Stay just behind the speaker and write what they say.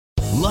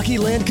Lucky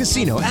Land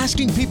Casino,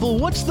 asking people,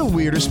 what's the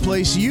weirdest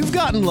place you've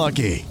gotten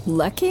lucky?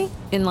 Lucky?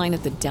 In line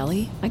at the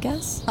deli, I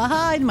guess?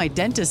 Aha, in my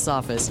dentist's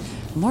office.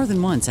 More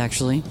than once,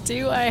 actually.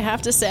 Do I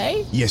have to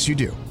say? Yes, you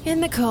do. In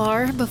the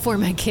car before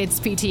my kids'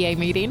 PTA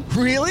meeting.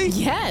 Really?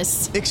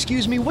 Yes.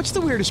 Excuse me, what's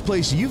the weirdest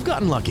place you've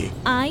gotten lucky?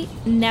 I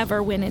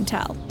never win and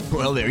tell.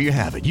 Well, there you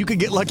have it. You can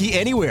get lucky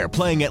anywhere,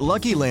 playing at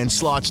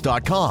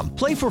LuckyLandSlots.com.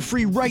 Play for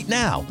free right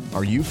now.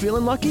 Are you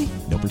feeling lucky?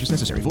 No purchase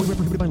necessary. Void where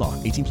prohibited by law.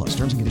 18 plus.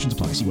 Terms and conditions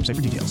apply. See website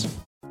for details.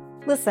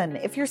 Listen,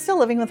 if you're still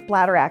living with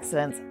bladder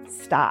accidents,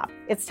 stop.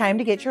 It's time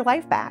to get your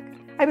life back.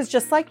 I was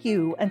just like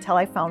you until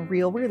I found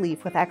real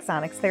relief with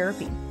Axonics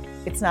therapy.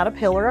 It's not a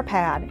pill or a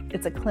pad.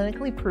 It's a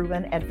clinically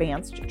proven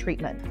advanced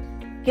treatment.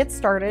 Get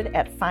started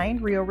at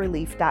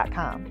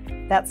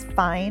findrealrelief.com. That's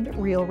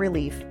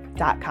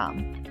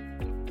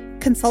findrealrelief.com.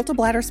 Consult a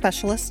bladder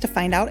specialist to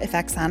find out if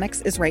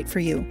Axonics is right for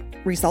you.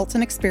 Results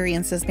and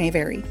experiences may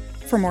vary.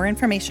 For more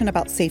information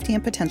about safety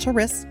and potential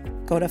risks,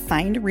 go to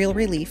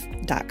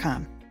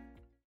findrealrelief.com.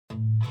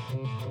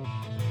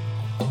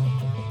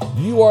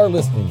 You are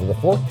listening to the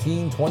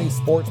 1420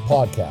 Sports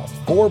Podcast,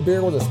 for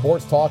beer with a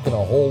sports talk and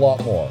a whole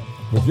lot more,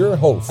 with your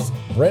hosts,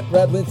 Brent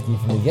Radlinski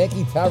from the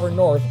Yankee Tavern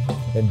North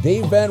and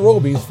Dave Van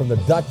Robies from the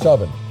Dutch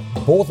Oven.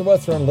 Both of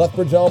us are in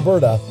Lethbridge,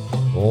 Alberta.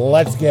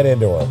 Let's get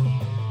into it.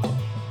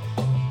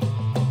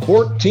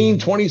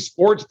 1420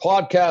 Sports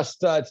Podcast.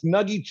 It's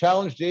Nuggie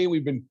Challenge Day.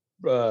 We've been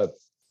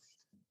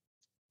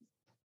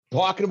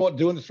talking about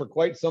doing this for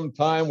quite some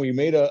time. We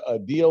made a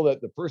deal that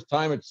the first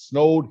time it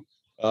snowed,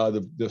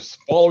 the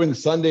following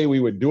Sunday we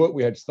would do it.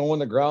 We had snow on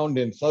the ground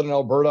in southern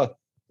Alberta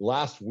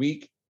last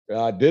week.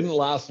 Didn't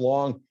last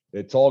long.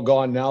 It's all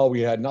gone now.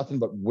 We had nothing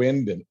but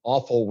wind and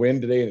awful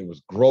wind today, and it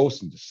was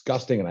gross and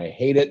disgusting, and I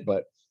hate it.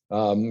 But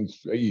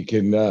you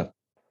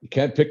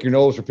can't pick your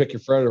nose or pick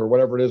your friend or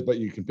whatever it is, but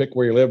you can pick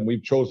where you live, and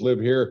we've chose to live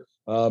here.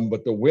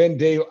 But the wind,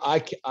 Dave, I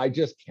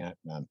just can't,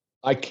 man.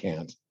 I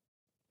can't.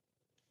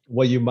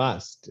 Well, you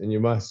must, and you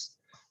must.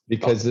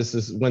 Because this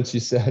is, once you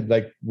said,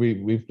 like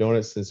we've known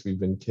it since we've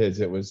been kids,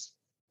 it was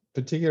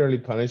particularly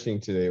punishing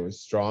today. It was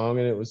strong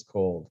and it was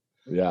cold.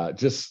 Yeah,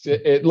 just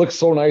it looks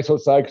so nice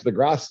outside because the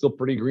grass is still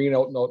pretty green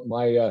out in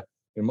my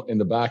in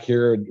the back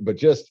here. But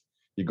just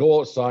you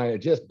go outside, it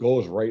just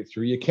goes right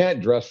through. You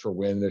can't dress for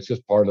wind. It's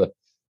just part of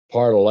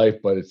life.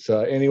 But it's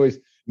anyways.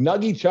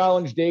 Nuggie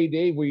Challenge Day,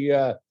 Dave. We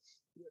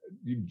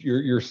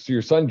your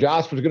son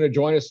Jasper's going to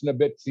join us in a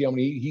bit. See how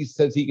many he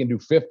says he can do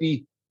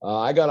 50.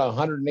 I got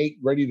 108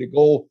 ready to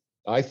go.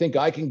 I think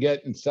I can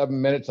get in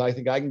 7 minutes. I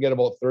think I can get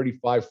about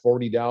 35,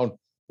 40 down.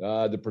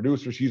 The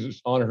producer,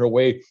 she's on her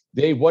way.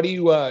 Dave, what do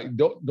you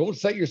don't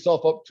set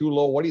yourself up too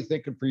low. What are you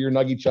thinking for your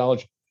Nuggie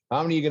Challenge?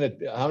 How many are you gonna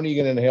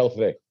inhale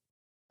today?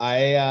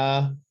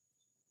 I'm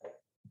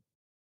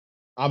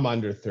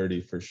under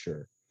 30 for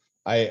sure.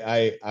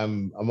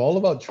 I'm all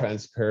about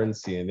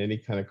transparency in any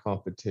kind of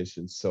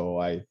competition.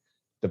 So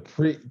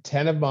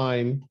 10 of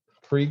mine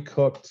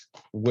pre-cooked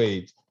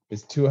weight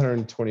is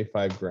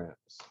 225 grams,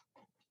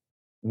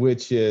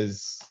 which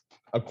is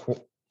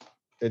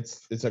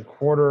it's a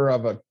quarter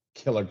of a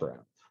kilogram.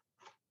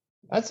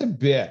 That's a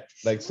bit,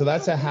 so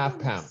that's a half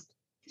pound.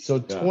 So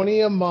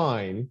 20 of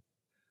mine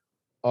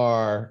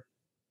are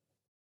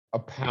a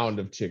pound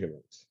of chicken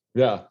wings.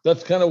 Yeah,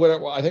 that's kind of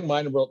what I think.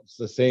 Mine about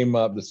the same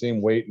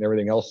weight and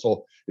everything else.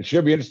 So it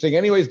should be interesting.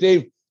 Anyways,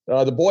 Dave,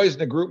 the boys in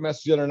the group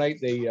message the other night,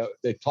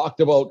 they talked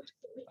about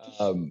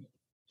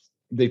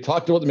the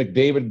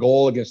McDavid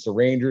goal against the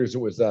Rangers. It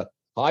was a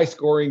high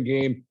scoring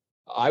game.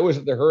 I was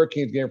at the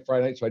Hurricanes game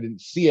Friday night, so I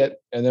didn't see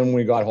it. And then when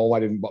we got home,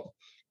 I didn't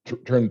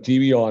turn the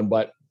TV on.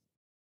 But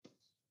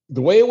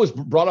the way it was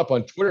brought up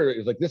on Twitter, it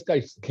was like this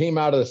guy came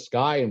out of the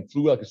sky and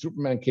flew like a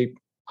Superman cape.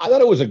 I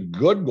thought it was a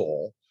good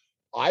goal.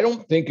 I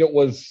don't think it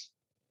was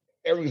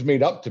everything's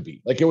made up to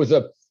be. Like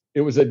the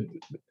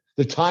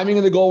timing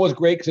of the goal was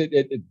great because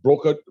it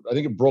broke it. I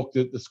think it broke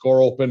the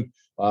score open.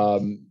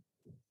 I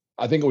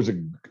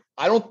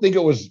don't think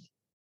it was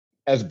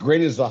as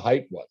great as the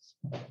hype was.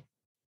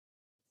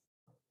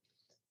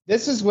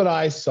 This is what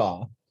I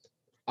saw.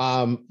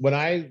 When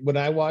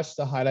I watched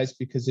the highlights,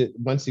 because I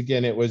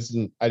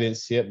didn't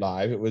see it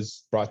live. It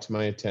was brought to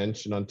my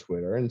attention on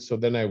Twitter. And so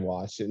then I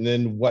watched it. And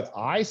then what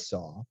I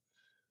saw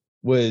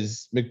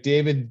was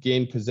McDavid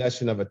gained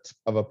possession of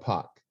a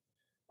puck.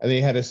 And he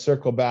had to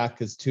circle back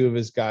because two of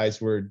his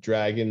guys were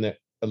dragging it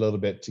a little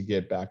bit to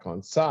get back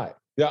on side.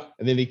 Yeah.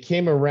 And then he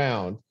came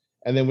around.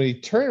 And then when he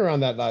turned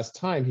around that last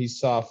time, he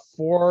saw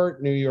 4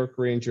 New York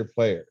Ranger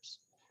players.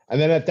 And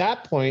then at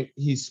that point,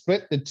 he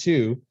split the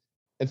two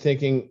and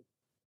thinking,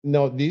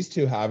 no, these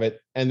two have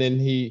it. And then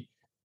he,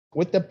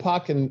 with the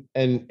puck, and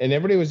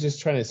everybody was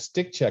just trying to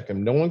stick check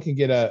him. No one could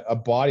get a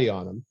body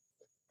on him.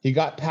 He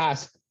got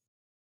past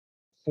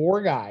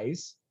 4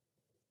 guys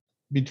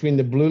between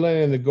the blue line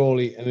and the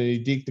goalie, and then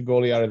he deked the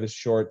goalie out of his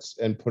shorts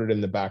and put it in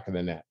the back of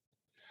the net.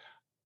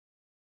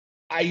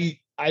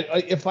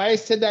 If I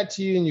said that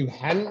to you and you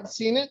hadn't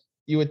seen it,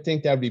 you would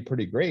think that would be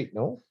pretty great,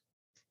 no?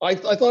 I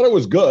thought it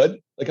was good.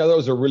 Like I thought it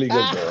was a really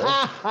good goal.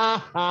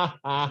 But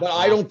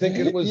I don't think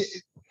it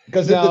was.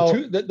 Because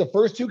the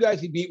first two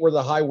guys he beat were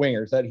the high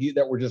wingers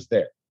that were just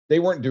there. They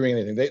weren't doing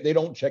anything. They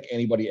don't check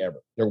anybody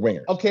ever. They're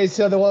wingers. Okay,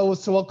 so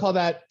we'll call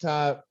that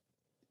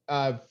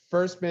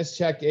first miss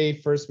check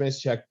A, first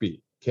miss check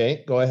B.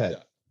 Okay, go ahead.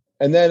 Yeah.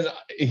 And then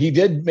he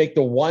did make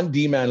the one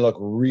D-man look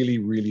really,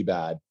 really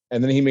bad.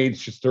 And then he made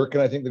Shesterkin,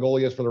 I think the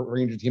goalie is for the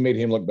Rangers. He made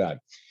him look bad.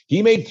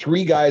 He made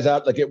three guys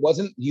out. Like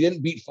he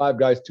didn't beat five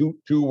guys. Two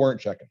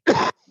weren't checking.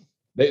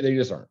 They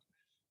just aren't.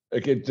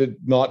 Like it's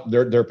not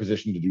their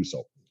position to do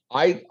so.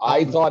 I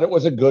thought it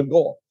was a good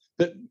goal.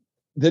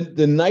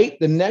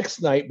 The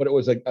next night, but it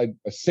was a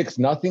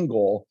 6-0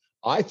 goal.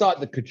 I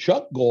thought the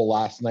Tkachuk goal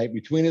last night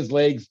between his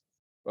legs,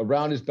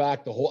 around his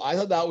back, I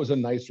thought that was a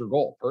nicer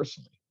goal,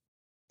 personally.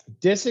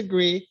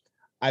 Disagree.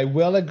 I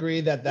will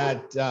agree that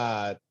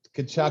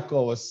Tkachuk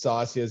goal was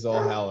saucy as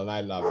all hell, and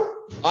I love it.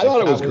 I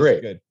thought it was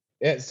great.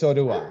 Good. So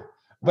do I.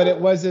 But it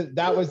wasn't.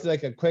 That was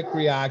like a quick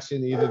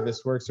reaction. Either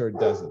this works or it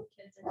doesn't.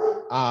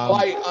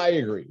 I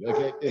agree.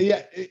 Like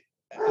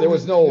there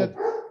was no,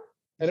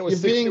 and it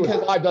was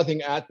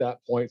 5-0 at that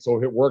point. So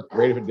if it worked,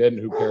 great. If it didn't,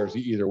 who cares?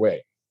 Either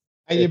way.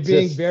 And you're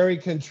being very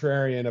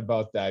contrarian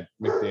about that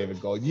McDavid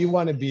goal. You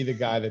want to be the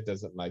guy that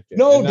doesn't like it.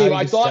 No, Dave,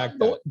 I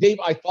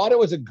thought it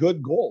was a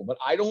good goal, but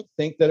I don't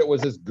think that it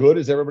was as good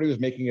as everybody was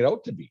making it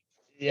out to be.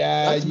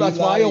 Yeah, that's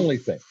my only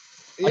thing.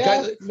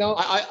 Yeah,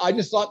 I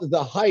just thought that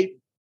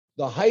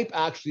the hype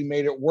actually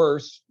made it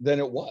worse than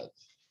it was.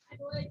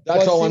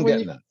 That's all I'm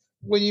getting at.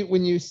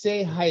 When you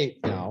say hype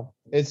now,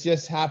 it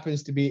just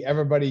happens to be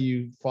everybody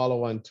you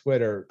follow on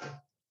Twitter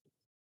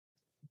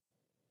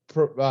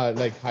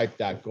like hype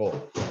that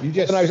goal. You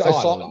just I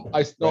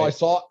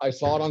saw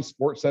it on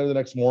Sports Center the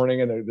next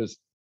morning, and it was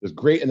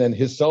great. And then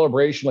his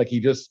celebration, like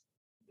he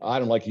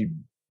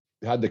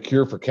had the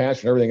cure for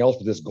cancer and everything else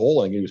with this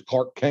goal, and he was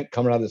Clark Kent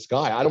coming out of the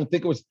sky. I don't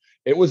think it was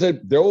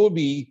there will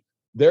be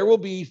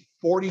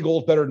 40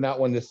 goals better than that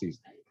one this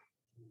season.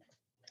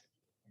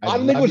 I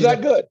don't think it was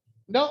that good.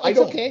 No, it's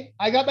okay.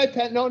 I got my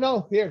pen.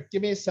 No. Here,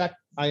 give me a sec.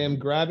 I am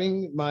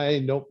grabbing my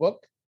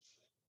notebook.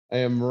 I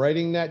am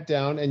writing that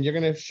down, and you're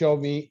going to show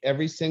me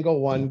every single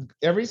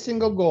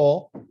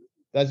goal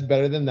that's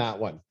better than that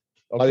one.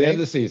 Okay? By the end of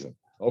the season.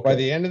 Okay. By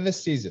the end of the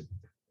season.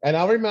 And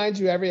I'll remind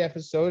you every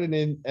episode,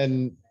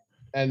 and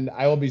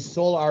I will be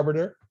sole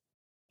arbiter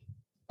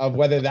of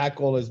whether that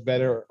goal is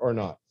better or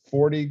not.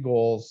 40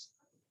 goals,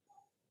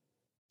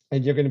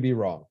 and you're going to be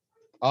wrong.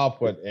 I'll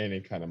put any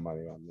kind of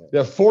money on this.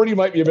 Yeah, 40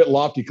 might be a bit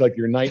lofty, like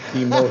your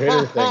 19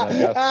 no-hitter thing, I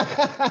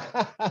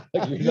guess.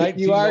 Like your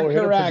 19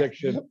 no-hitter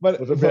prediction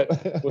was a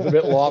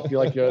bit lofty,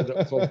 like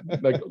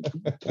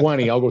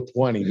 20. I'll go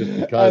 20 just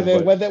because.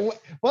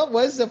 What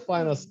was the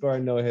final score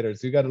in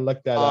no-hitters? We got to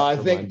look that up. I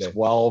think Monday.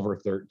 12 or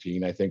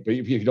 13. I think, but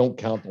if you don't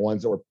count the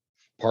ones that were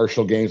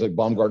partial games, like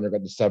Baumgartner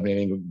got the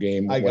 7-inning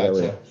game,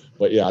 whatever. Gotcha.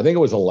 But yeah, I think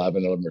it was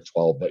 11 or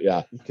 12. But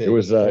yeah, okay. It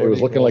was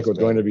looking like it was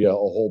going to be a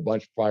whole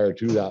bunch prior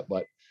to that,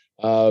 but.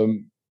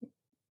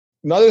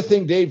 Another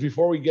thing, Dave,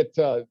 before we get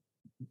because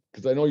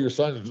I know your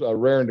son's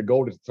raring to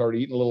go to start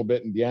eating a little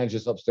bit, and Deanne's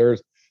just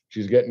upstairs.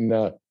 She's getting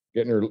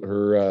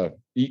her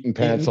eating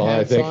pants on,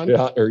 I think.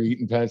 Yeah, her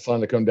eating pants on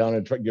to come down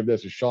and try to give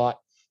this a shot.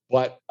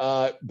 But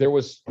there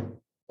was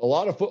a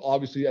lot of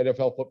obviously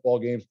NFL football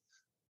games.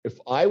 If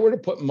I were to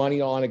put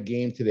money on a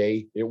game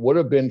today, it would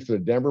have been for the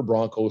Denver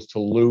Broncos to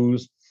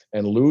lose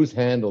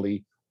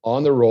handily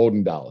on the road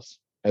in Dallas,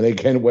 and they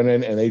went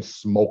in and they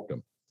smoked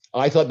them.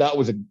 I thought that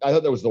was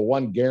the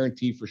one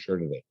guarantee for sure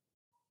today.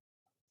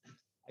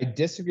 I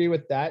disagree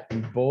with that.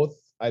 In both,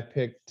 I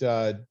picked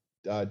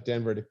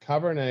Denver to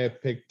cover, and I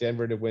picked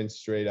Denver to win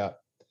straight up.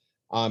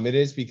 It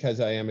is because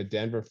I am a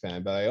Denver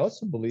fan, but I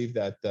also believe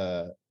that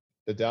the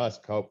Dallas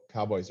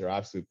Cowboys are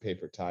absolute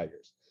paper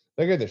tigers.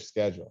 Look at their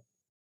schedule.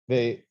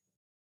 They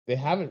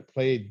haven't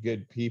played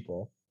good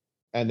people,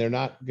 and they're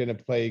not going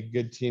to play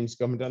good teams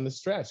coming down the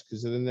stretch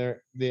because then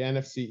they're the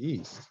NFC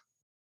East.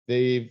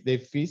 They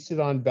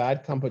feasted on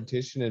bad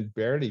competition and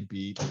barely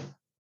beat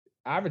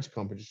average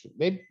competition.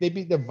 They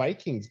beat the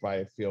Vikings by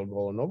a field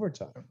goal in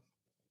overtime.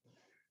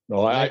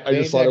 No, I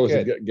just thought it was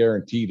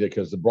guaranteed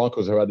because the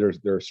Broncos have had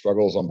their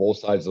struggles on both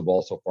sides of the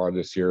ball so far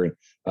this year,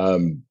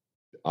 and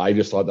I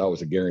just thought that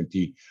was a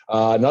guarantee.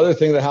 Another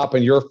thing that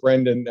happened, your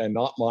friend and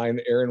not mine,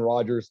 Aaron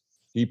Rodgers,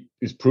 he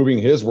is proving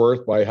his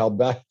worth by how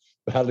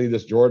badly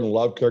this Jordan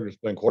Love character is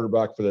playing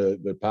quarterback for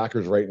the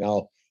Packers right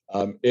now.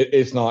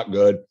 It's not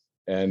good.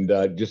 And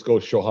just go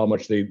show how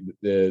much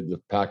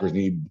the Packers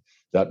need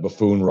that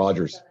buffoon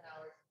Rodgers.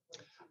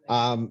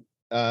 I'll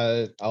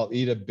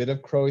eat a bit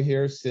of crow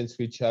here since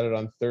we chatted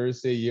on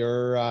Thursday.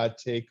 Your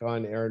take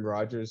on Aaron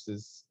Rodgers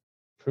is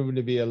proven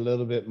to be a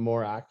little bit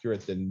more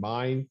accurate than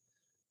mine.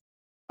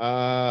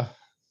 What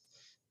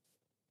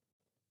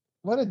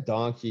a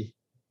donkey.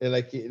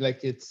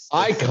 It's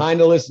I kind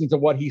of listened to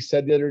what he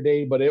said the other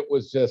day, but it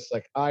was just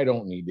like, I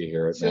don't need to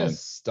hear it, man.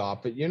 Just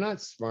stop it. You're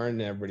not smarter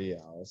than everybody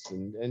else,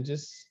 and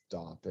just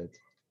stop it.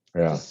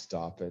 Yeah. Just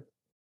stop it.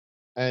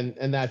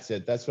 And that's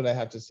it. That's what I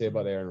have to say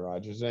about Aaron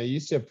Rodgers. And I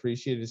used to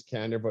appreciate his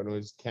candor, but when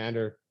his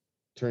candor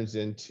turns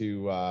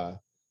into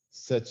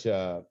such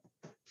a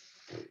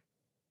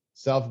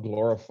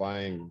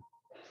self-glorifying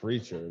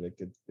creature. Like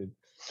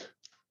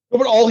No,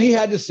 but all he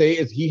had to say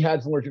is he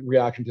had an allergic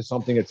reaction to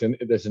something that's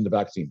in the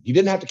vaccine. He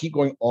didn't have to keep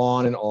going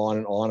on and on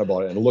and on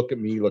about it. And look at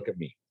me.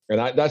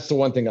 And that's the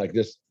one thing like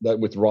this that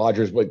with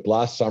Rodgers, like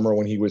last summer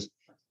when he was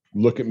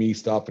look at me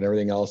stuff and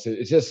everything else.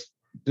 It's just,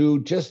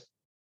 dude, just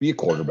be a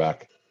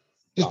quarterback.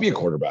 Just be a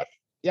quarterback.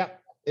 Yeah,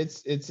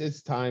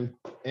 it's time.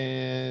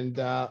 And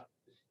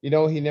he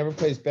never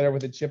plays better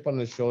with a chip on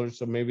his shoulder.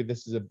 So maybe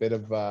this is a bit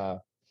of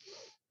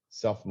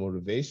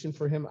self-motivation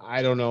for him.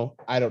 I don't know.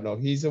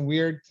 He's a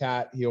weird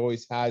cat. He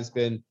always has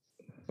been,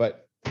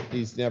 but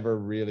he's never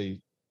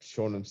really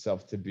shown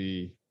himself to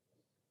be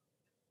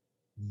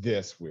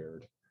this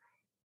weird.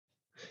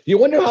 You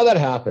wonder how that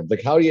happened.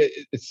 Like, how do you?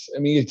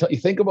 You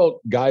think about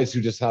guys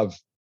who just have.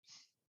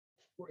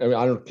 I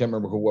can't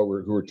remember who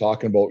we're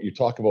talking about. You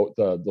talk about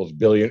those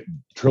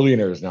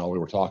trillionaires now. We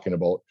were talking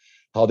about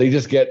how they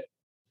just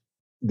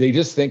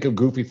think of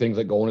goofy things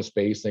like going to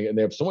space, and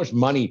they have so much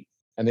money,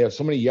 and they have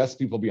so many yes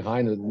people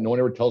behind them. No one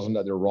ever tells them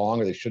that they're wrong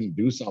or they shouldn't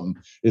do something.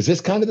 Is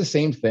this kind of the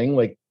same thing?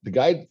 Like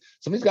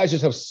some of these guys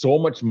just have so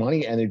much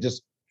money, and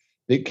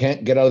they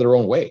can't get out of their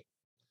own way.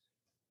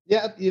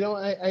 Yeah,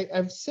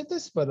 I've said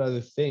this about other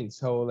things.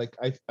 How like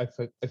I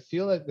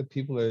feel like the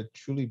people are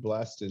truly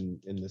blessed in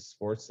the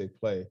sports they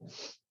play,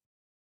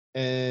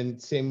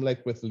 and same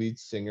like with lead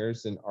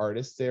singers and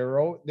artists. They're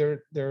a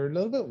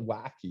little bit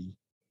wacky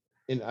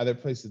in other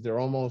places. They're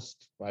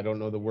almost, I don't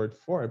know the word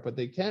for it, but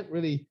they can't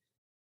really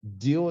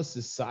deal with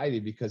society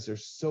because they're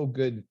so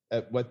good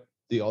at what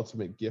the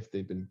ultimate gift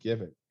they've been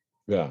given.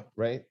 Yeah.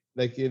 Right.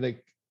 Like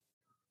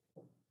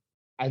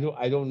I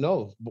don't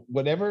know.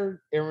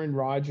 Whatever Aaron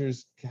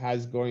Rodgers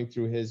has going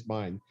through his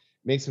mind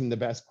makes him the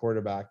best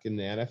quarterback in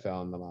the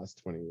NFL in the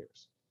last 20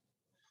 years.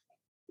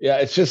 Yeah,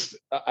 it's just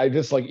I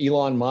just like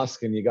Elon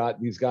Musk, and you got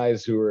these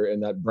guys who are in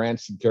that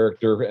Branson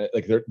character.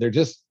 Like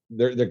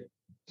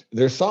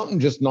there's something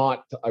just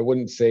not. I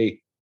wouldn't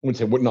say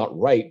not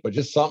right, but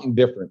just something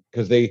different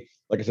because they,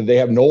 like I said, they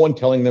have no one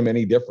telling them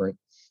any different.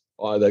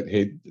 Like,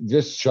 hey,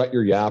 just shut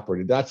your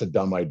yapper. That's a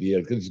dumb idea.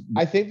 Because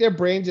I think their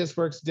brain just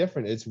works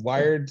different. It's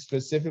wired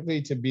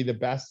specifically to be the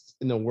best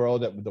in the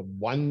world at the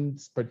one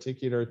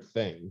particular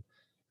thing,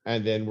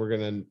 and then we're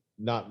gonna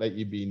not let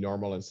you be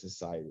normal in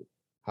society.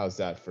 How's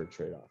that for a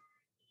trade-off?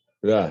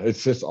 Yeah,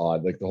 it's just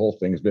odd. Like the whole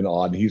thing's been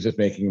odd. He's just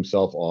making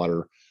himself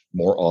odder,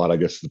 more odd, I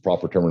guess, the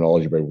proper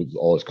terminology, but with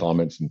all his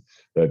comments and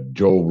the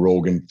Joe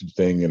Rogan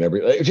thing and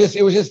everything.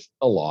 It was just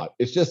a lot.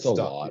 It's just a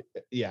lot.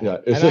 Yeah.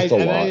 It's just a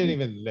lot. I didn't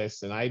even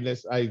listen.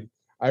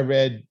 I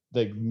read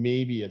like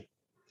maybe a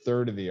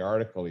third of the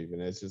article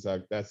even. It's just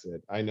like, that's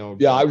it. I know.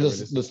 Yeah, I was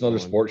just listening to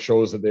other sports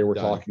shows that they were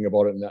talking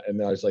about it,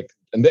 and I was like,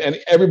 and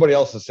everybody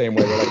else the same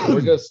way. They're like,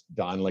 we're just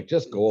done. Like,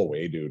 just go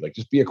away, dude. Like,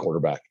 just be a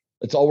quarterback.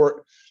 That's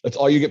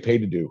all you get paid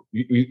to do.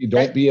 You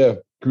don't be a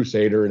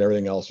crusader and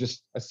everything else.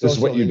 This is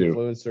what you do.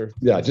 Influencer.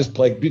 Yeah, just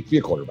be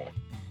a quarterback.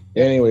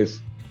 Anyways,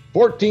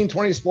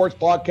 1420 Sports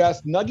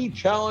Podcast, Nuggie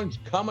Challenge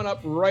coming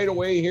up right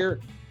away here.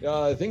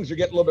 Things are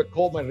getting a little bit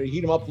cold. Might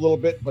heat them up a little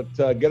bit, but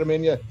get them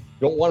in you.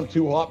 Don't want them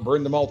too hot.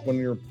 Burn the mouth when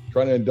you're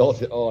trying to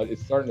indulge it. Oh,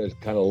 it's starting to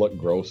kind of look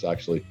gross,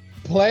 actually.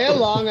 Play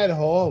along at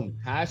home.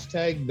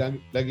 Hashtag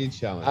Nuggie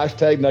Challenge.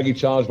 Hashtag Nuggie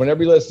Challenge.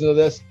 Whenever you listen to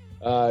this,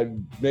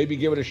 maybe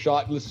give it a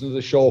shot. Listen to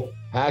the show.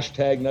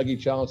 Hashtag Nuggie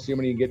Challenge. See how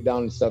many you can get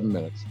down in 7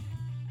 minutes.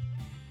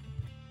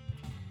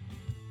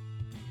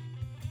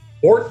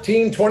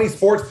 1420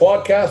 Sports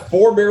Podcast,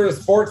 4 Beer of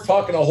Sports,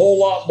 talking a whole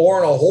lot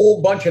more and a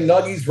whole bunch of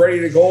nuggies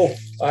ready to go.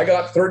 I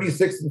got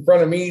 36 in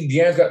front of me.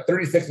 Deanne's got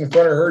 36 in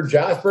front of her.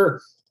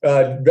 Jasper,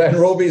 Ben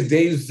Roby's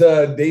Dave's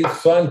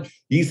son.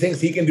 He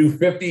thinks he can do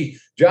 50.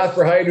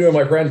 Jasper, how you doing,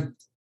 my friend?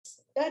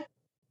 Good.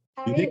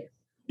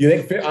 You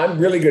think I'm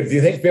really good. Do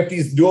you think 50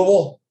 is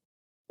doable?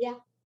 Yeah.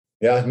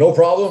 Yeah, no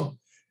problem.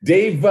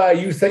 Dave,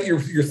 you set your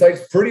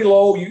sights pretty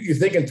low. You're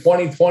thinking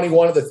 20,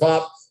 21 at the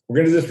top. We're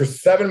going to do this for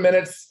 7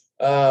 minutes.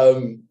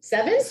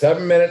 7?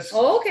 7 minutes.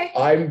 Oh, okay.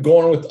 I'm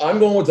going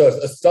with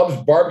a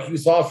Stubbs barbecue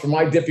sauce for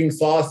my dipping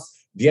sauce.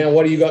 Deanne,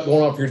 what do you got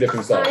going on for your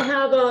dipping sauce? I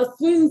have a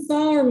sweet and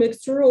sour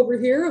mixture over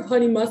here of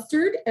honey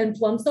mustard and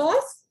plum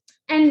sauce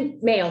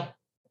and mayo.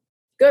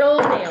 Good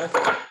old mayo.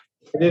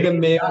 What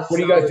are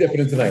you guys dipping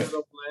in tonight?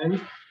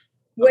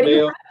 What do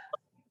you have?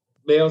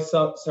 Mayo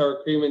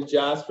sour cream and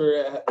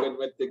Jasper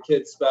with the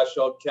kids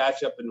special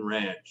ketchup and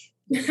ranch.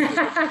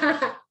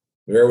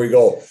 There we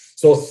go.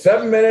 So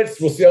 7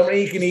 minutes. We'll see how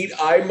many you can eat.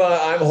 I'm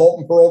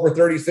hoping for over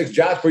 36.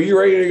 Jasper, you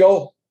ready to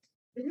go?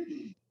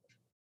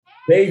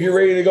 Dave, you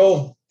ready to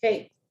go?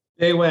 Okay.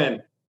 They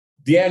win.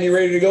 Deanne, you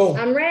ready to go?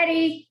 I'm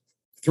ready.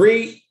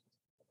 3,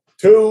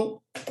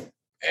 2,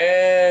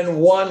 and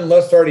 1.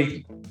 Let's start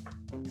eating.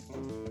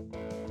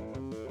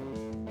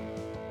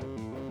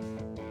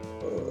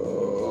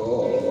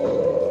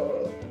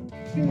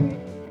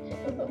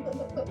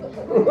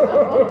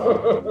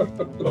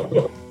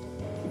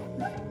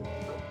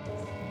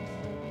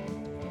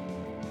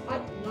 I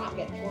did not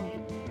get 20.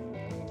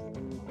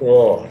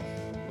 Oh,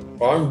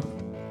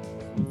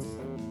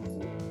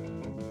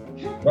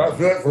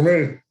 that's it for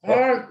me.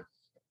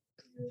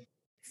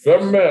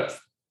 7 minutes.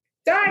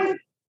 Time.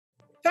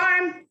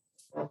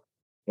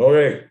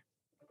 Okay.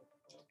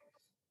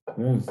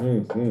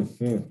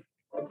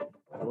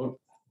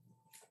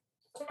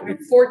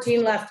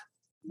 14 left.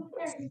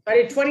 I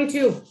did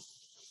 22.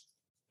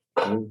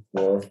 2,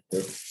 4,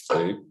 6,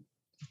 8,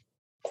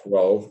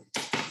 12.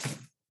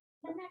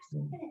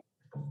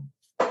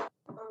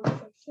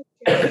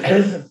 I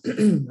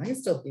can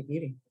still keep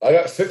eating. I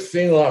got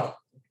 16 left.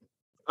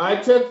 I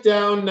took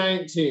down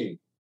 19.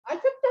 I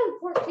took down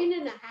 14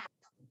 and a half.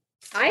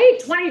 I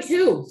ate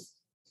 22.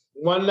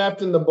 One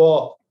left in the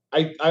bowl.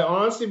 I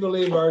honestly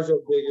believe ours are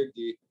bigger,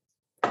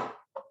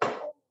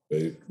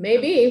 D.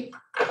 Maybe.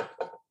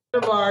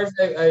 One of ours,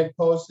 I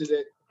posted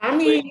it. I'm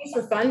eating these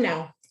for fun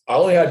now. I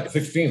only had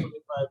 16. 5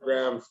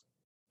 grams.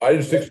 I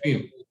did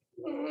 16.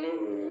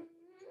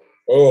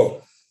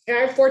 Oh. And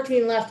I have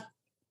 14 left.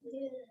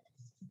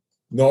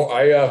 No,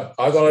 I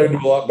thought I'd do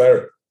a lot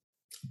better.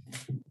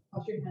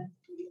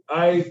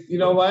 You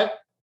know what?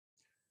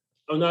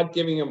 I'm not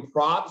giving him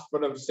props,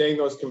 but I'm saying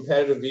those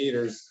competitive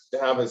eaters to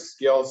have a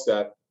skill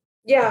set.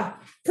 Yeah.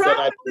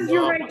 Props,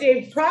 you're right,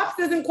 Dave. Props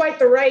isn't quite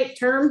the right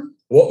term.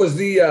 What was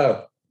the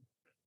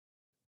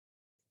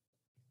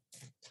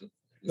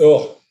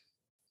oh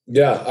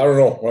yeah, I don't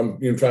know what I'm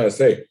even trying to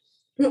say.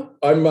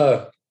 I'm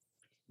a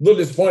little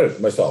disappointed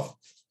in myself.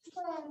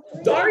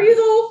 Are you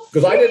though?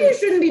 Because I didn't. You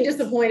shouldn't be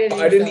disappointed.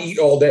 I didn't eat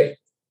all day.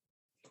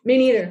 Me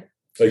neither.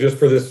 Like just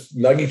for this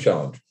Nuggie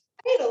challenge.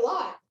 I ate a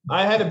lot.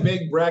 I had a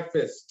big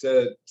breakfast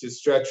to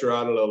stretch her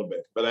out a little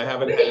bit, but I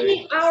haven't had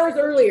any hours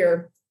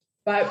earlier.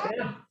 But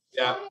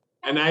yeah,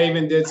 and I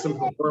even did some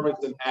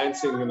performance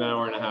enhancing an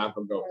hour and a half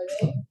ago.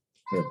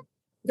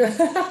 There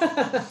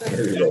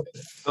you go.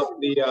 Help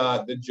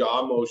the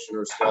jaw motion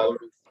or swallowing.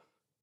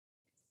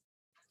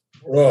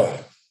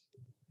 Oh.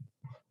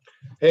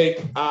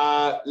 Hey,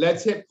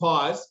 let's hit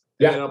pause.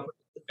 Yeah.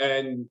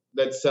 And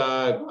let's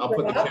I'll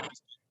put the camera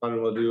on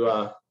and we'll do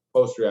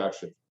post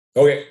reaction.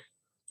 Okay.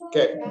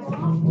 Okay.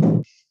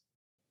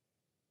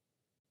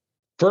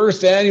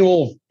 First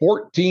annual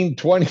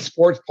 1420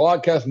 Sports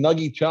Podcast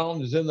Nuggie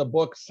Challenge is in the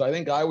books. I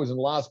think I was in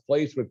last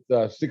place with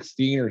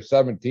 16 or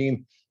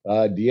 17.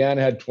 Deanna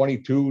had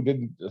 22.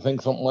 Didn't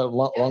think something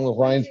along those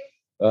lines.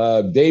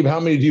 Dave, how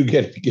many do you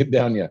get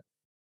down yet?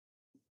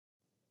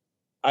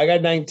 I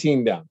got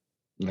 19 down.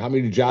 And how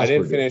many did Jasper I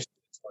didn't do? finish.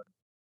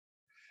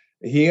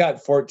 He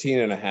got 14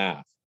 and a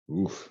half.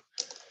 Oof.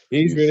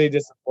 He's really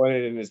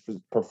disappointed in his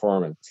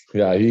performance.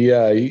 Yeah,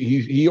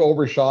 he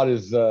overshot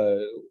his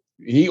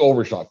he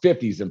overshot.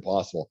 50 is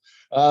impossible.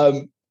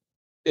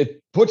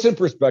 It puts in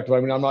perspective. I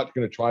mean, I'm not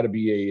going to try to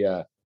be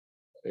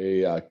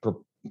a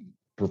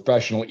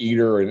professional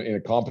eater in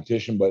a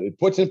competition, but it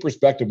puts in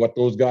perspective what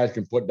those guys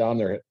can put down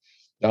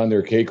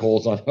their cake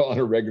holes on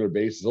a regular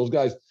basis. Those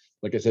guys,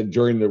 like I said,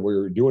 we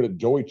were doing it,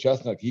 Joey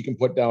Chestnut, he can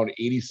put down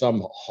 80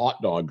 some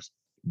hot dogs,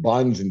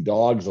 buns, and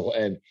dogs,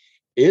 and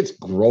it's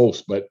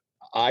gross. But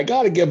I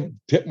got to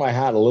tip my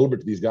hat a little bit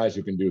to these guys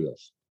who can do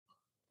this.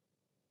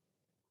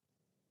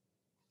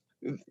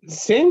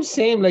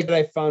 Same. Like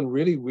I found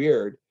really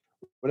weird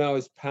when I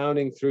was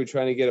pounding through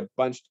trying to get a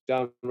bunch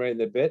down right in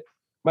the bit.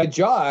 My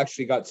jaw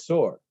actually got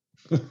sore,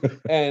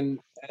 and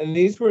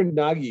these were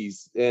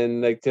nuggies,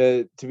 and like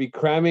to be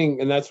cramming,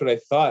 and that's what I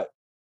thought.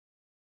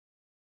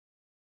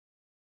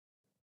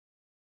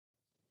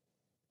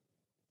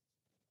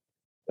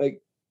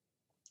 Like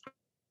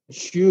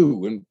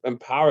chew and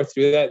power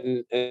through that,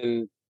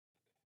 and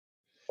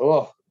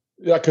oh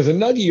yeah, because a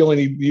nuggie you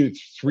only need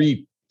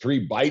three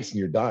bites and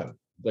you're done.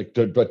 But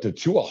to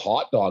chew a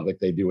hot dog like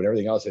they do and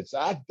everything else,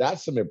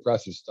 that's some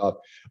impressive stuff.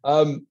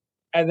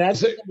 And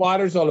that's what the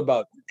water's all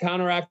about.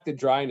 Counteract the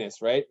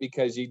dryness, right?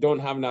 Because you don't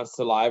have enough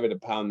saliva to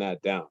pound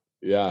that down.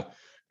 Yeah.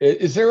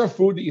 Is there a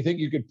food that you think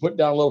you could put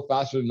down a little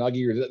faster than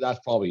nuggie, or that's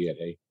probably it,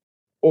 hey?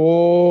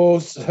 Oh,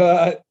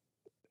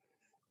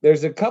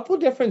 there's a couple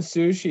different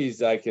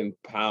sushis I can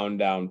pound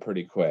down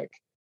pretty quick.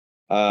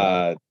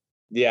 But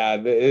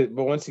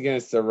once again,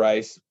 it's the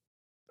rice.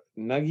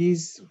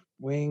 Nuggies,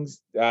 wings.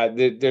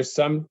 There's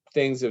some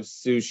things of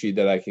sushi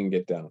that I can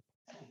get down.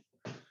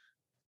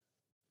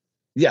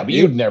 Yeah, but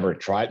you've never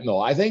tried. No,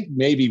 I think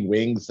maybe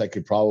wings I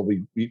could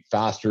probably eat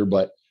faster,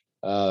 but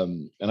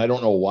and I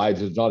don't know why.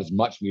 There's not as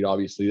much meat,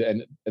 obviously,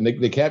 and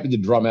they can't be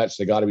the drumettes.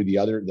 They got to be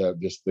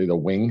the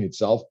wing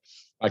itself.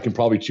 I can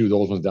probably chew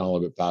those ones down a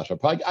little bit faster.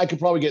 I could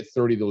probably get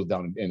 30 of those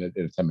down in a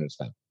 10-minute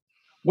span.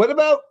 What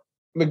about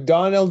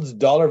McDonald's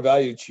dollar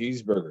value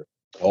cheeseburger?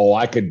 Oh,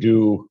 I could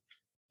do.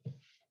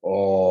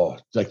 Oh,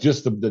 like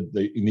just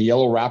the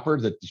yellow wrapper,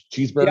 the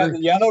cheeseburger. Yeah, the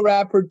yellow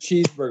wrapper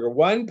cheeseburger.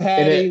 One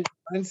patty,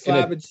 one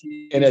slab of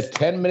cheese. In a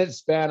 10-minute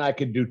span, I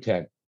could do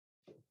 10.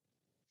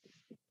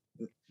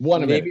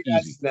 One a minute. Maybe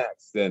that's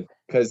next then,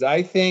 because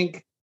I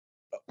think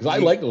I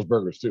like those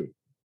burgers too.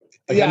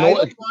 Like,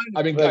 yeah,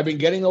 I've been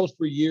getting those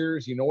for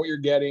years. You know what you're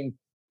getting.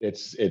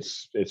 It's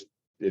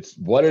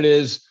what it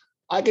is.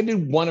 I can do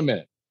one a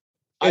minute.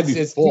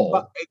 It's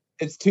full.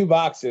 It's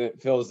 $2 and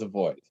it fills the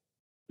void.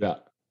 Yeah.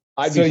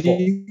 I'd be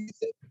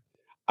full.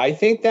 I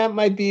think that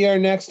might be our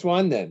next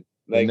one then.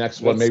 Like the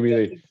next one,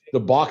 maybe the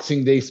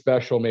Boxing Day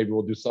special. Maybe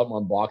we'll do something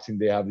on Boxing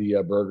Day. Have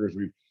the burgers.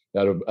 We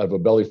have a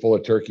belly full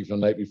of turkey from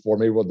the night before.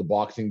 Maybe we'll do the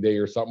Boxing Day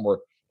or something, or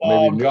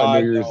maybe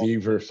New Year's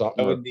Eve or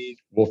something.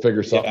 We'll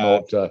figure something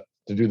out to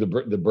do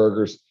the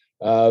burgers.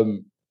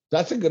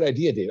 That's a good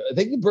idea, Dave. I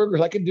think the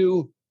burgers I can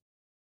do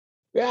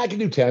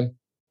 10.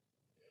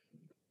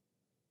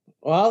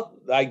 Well,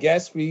 I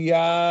guess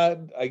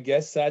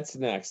that's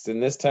next.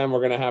 And this time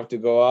we're gonna have to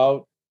go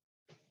out.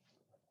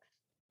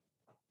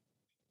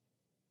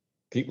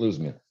 Keep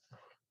losing it.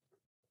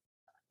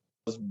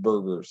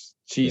 Burgers,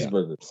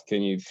 cheeseburgers. Yeah.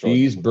 Can you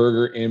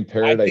cheeseburger in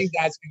paradise? I think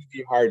that's gonna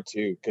be hard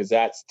too, because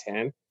that's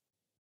 10.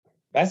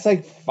 That's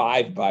like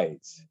 5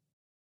 bites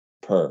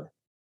per.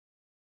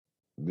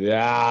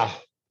 Yeah.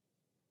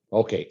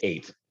 Okay,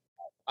 8.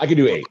 I can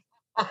do 8.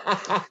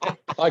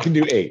 I can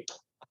do 8.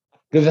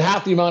 Because it's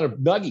half the amount of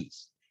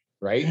nuggies,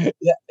 right?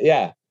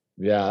 Yeah.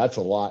 That's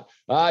a lot.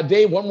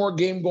 Dave, one more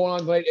game going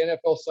on tonight,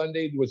 NFL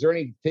Sunday. Was there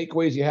any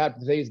takeaways you had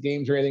from today's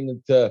games or anything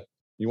that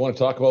you want to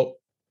talk about?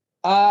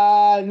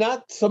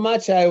 Not so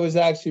much. I was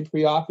actually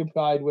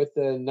preoccupied with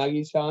the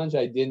Nuggie challenge.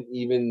 I didn't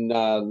even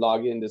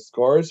log into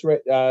scores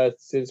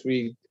since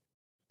we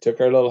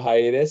took our little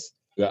hiatus.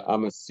 Yeah.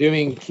 I'm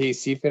assuming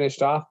KC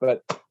finished off,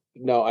 but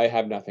no, I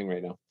have nothing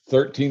right now.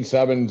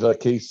 13-7,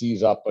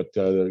 KC's up, but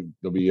there'll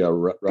be a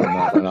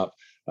run up.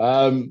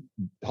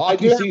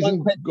 Hockey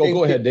season.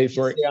 Go ahead, Dave.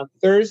 Sorry. On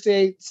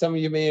Thursday, some of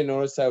you may have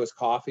noticed I was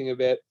coughing a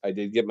bit. I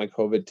did get my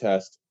COVID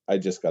test. I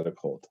just got a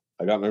cold.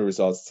 I got my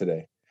results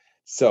today.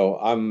 So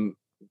I'm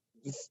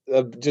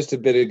just a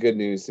bit of good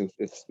news in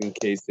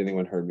case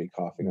anyone heard me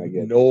coughing. I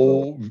get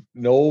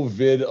no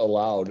vid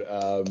allowed.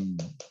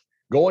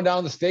 Going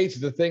down the States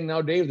is the thing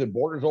now, Dave. The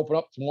borders open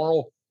up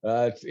tomorrow.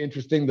 It's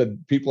interesting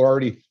that people are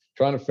already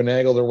trying to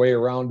finagle their way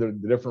around the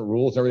different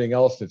rules and everything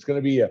else. It's going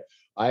to be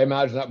I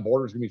imagine that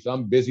border is going to be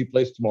some busy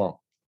place tomorrow.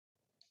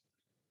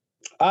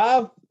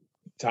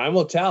 Time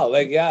will tell.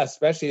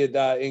 Especially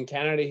in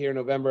Canada here,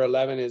 November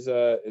 11 is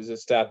a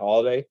stat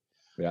holiday.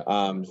 Yeah.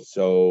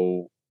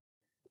 So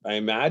I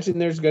imagine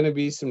there's going to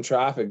be some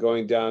traffic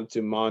going down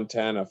to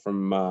Montana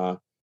from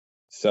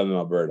southern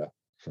Alberta.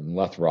 From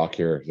Left Rock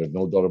here. There's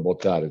no doubt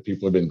about that. And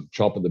people have been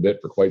chomping the bit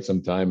for quite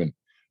some time. And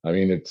I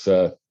mean, it's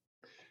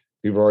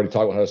people are already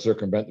talking about how to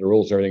circumvent the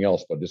rules and everything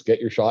else, but just get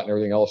your shot and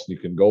everything else. And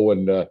you can go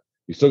and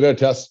you still got to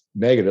test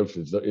negative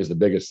is the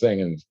biggest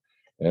thing. And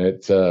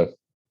it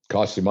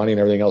costs you money and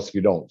everything else if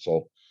you don't.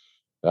 So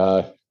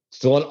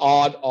still an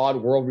odd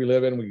world we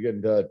live in. We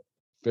can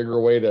figure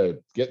a way to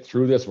get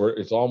through this where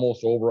it's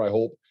almost over. I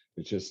hope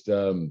it's just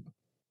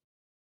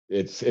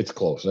it's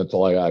close. That's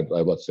all I have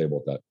to say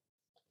about that.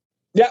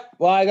 Yeah,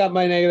 well, I got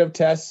my negative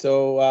test,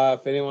 so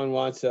if anyone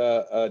wants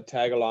a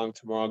tag along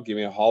tomorrow, give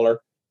me a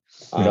holler.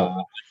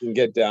 I can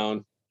get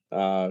down.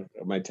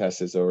 My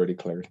test is already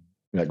cleared.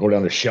 Yeah, go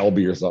down to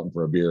Shelby or something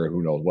for a beer.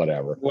 Who knows?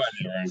 Whatever,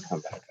 and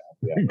come back up.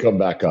 Yeah. Come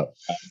back up.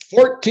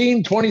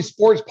 1420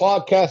 Sports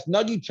Podcast.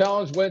 Nuggie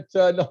Challenge went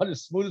not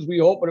as smooth as we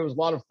hoped, but it was a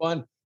lot of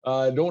fun.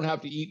 Don't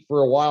have to eat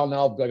for a while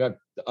now. I got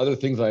other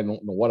things I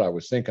don't know what I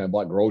was thinking. I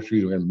bought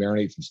groceries. We're going to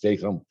marinate some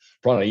steaks. I'm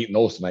probably not eating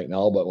those tonight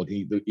now, but we'll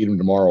eat them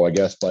tomorrow, I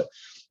guess. But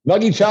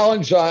Nuggie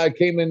Challenge, I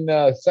came in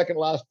second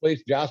last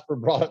place. Jasper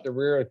brought up the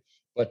rear,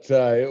 but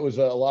it was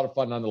a lot of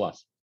fun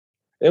nonetheless.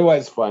 It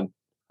was fun.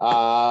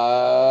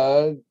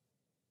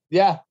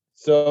 Yeah.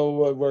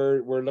 So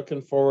we're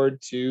looking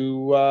forward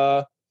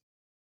to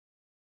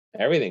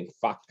everything.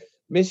 Fuck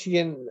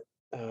Michigan.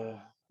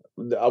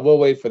 We'll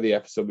wait for the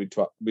episode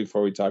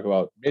before we talk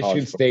about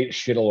Michigan State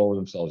shit all over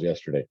themselves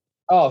yesterday.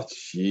 Oh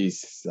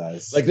Jesus!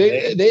 Like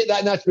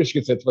that's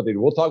Michigan State. That's what they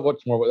do. We'll talk about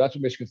tomorrow. But that's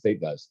what Michigan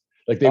State does.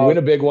 Like they win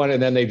a big one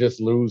and then they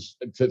just lose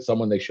to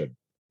someone they should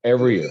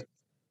every year.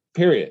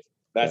 Period.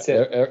 That's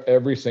it.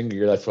 Every single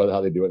year. That's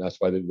how they do it. And that's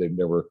why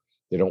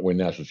they don't win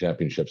national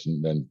championships.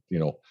 And then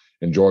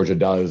and Georgia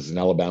does and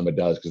Alabama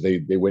does because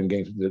they win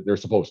games they're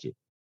supposed to.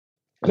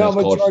 No,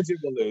 but Georgia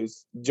will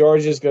lose.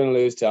 Georgia's going to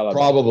lose to Alabama.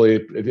 Probably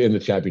in the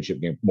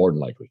championship game, more than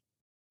likely.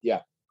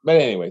 Yeah. But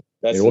anyway,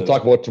 we'll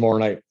talk about it tomorrow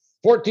night.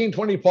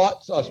 1420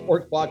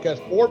 Sports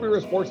Podcast, 4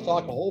 Beer Sports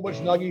Talk, a whole bunch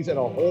of nuggies, and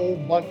a whole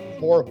bunch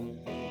more.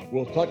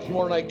 We'll talk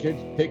tomorrow night,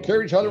 kids. Take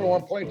care of each other. More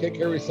importantly, take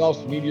care of yourselves.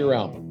 Need you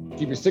around.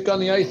 Keep your stick on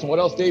the ice. And what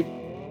else, Dave?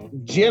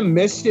 Jim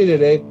missed you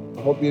today.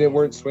 Hope you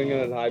weren't swinging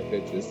at high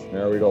pitches.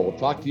 There we go. We'll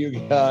talk to you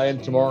again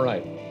tomorrow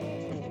night.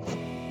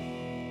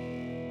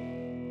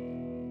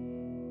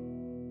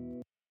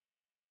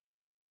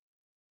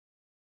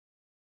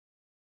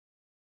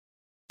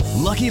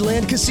 Lucky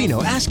Land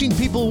Casino, asking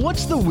people,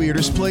 what's the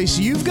weirdest place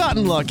you've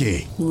gotten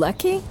lucky?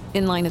 Lucky?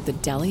 In line at the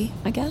deli,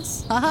 I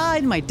guess? Aha,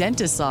 in my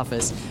dentist's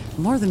office.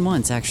 More than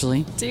once,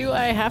 actually. Do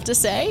I have to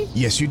say?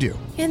 Yes, you do.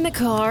 In the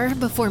car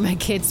before my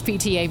kids'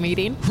 PTA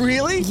meeting.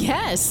 Really?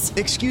 Yes.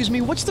 Excuse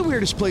me, what's the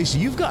weirdest place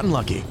you've gotten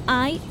lucky?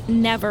 I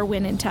never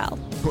win and tell.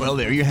 Well,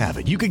 there you have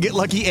it. You can get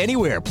lucky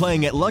anywhere,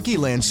 playing at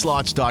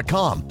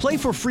LuckyLandSlots.com. Play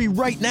for free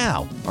right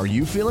now. Are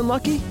you feeling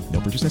lucky?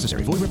 No purchase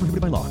necessary. Void where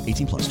prohibited by law.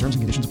 18+. Terms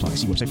and conditions apply.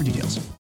 See website for details.